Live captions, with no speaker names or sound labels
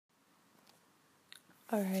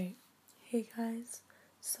Alright, hey guys,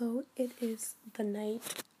 so it is the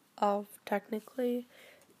night of technically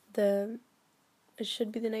it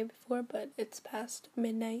should be the night before, but it's past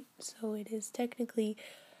midnight, so it is technically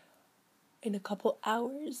in a couple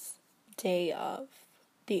hours, day of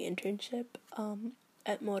the internship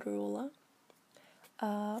at Motorola.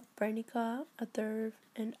 Bernica, Atharv,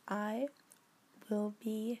 and I will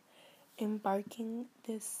be embarking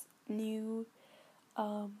this new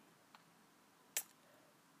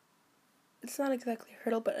it's not exactly a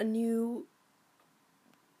hurdle, but a new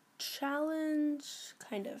challenge,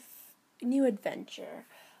 kind of new adventure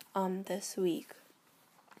this week.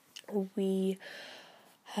 We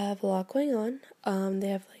have a lot going on. They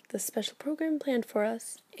have like this special program planned for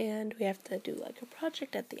us, and we have to do like a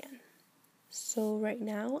project at the end. So right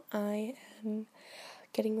now I am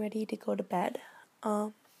getting ready to go to bed. I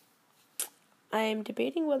am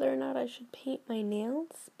debating whether or not I should paint my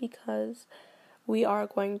nails because we are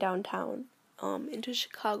going downtown into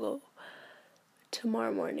Chicago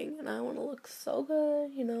tomorrow morning, and I want to look so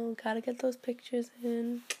good, gotta get those pictures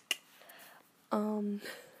in.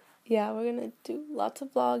 Yeah, we're gonna do lots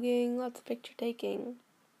of vlogging, lots of picture taking,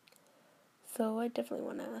 so I definitely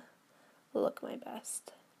want to look my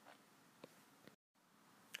best.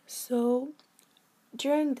 So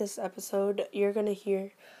during this episode, you're gonna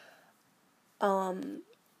hear a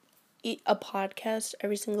podcast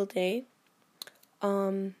every single day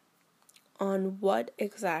on what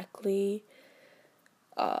exactly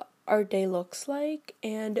our day looks like,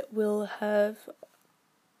 and we'll have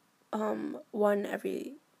one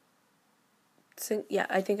every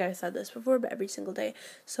I think I said this before, but every single day.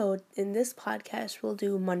 So in this podcast we'll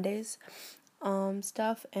do Mondays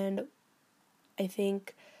stuff, and I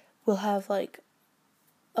think we'll have like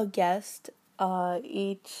a guest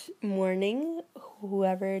each morning,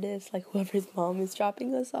 whoever it is, like whoever's mom is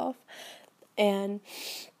dropping us off. And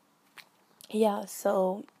yeah,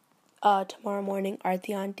 so tomorrow morning,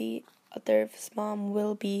 Aarti Auntie, Atharv's mom,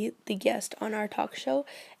 will be the guest on our talk show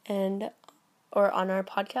or on our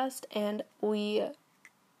podcast, and we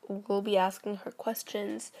will be asking her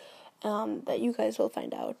questions that you guys will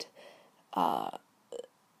find out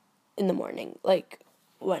in the morning, like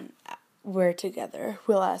when we're together.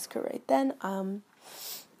 We'll ask her right then.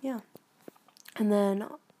 Yeah. And then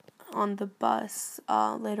on the bus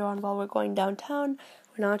later on while we're going downtown,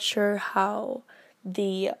 we're not sure how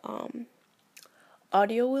the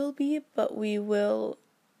audio will be, but we will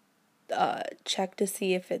check to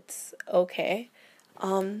see if it's okay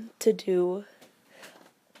to do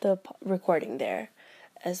the recording there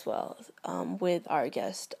as well with our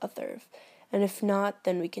guest Atharv. And if not,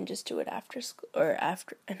 then we can just do it after school, or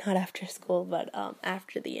not after school, but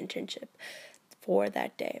after the internship for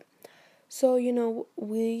that day. So,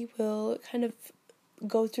 we will kind of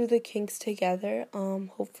go through the kinks together.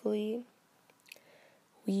 Hopefully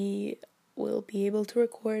we will be able to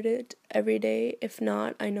record it every day. If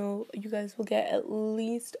not, I know you guys will get at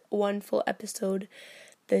least one full episode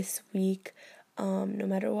this week, no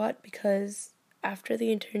matter what, because after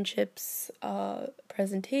the internships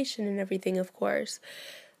presentation and everything, of course,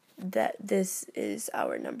 that this is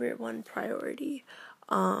our number one priority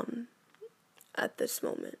at this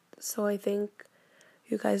moment. So I think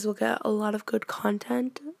you guys will get a lot of good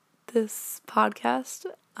content this podcast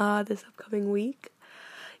this upcoming week.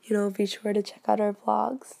 Be sure to check out our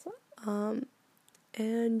vlogs.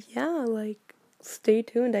 And yeah, stay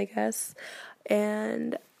tuned, I guess.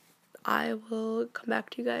 And I will come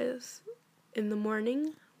back to you guys in the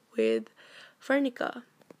morning with Bernica.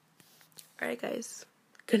 Alright, guys.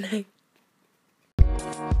 Good night.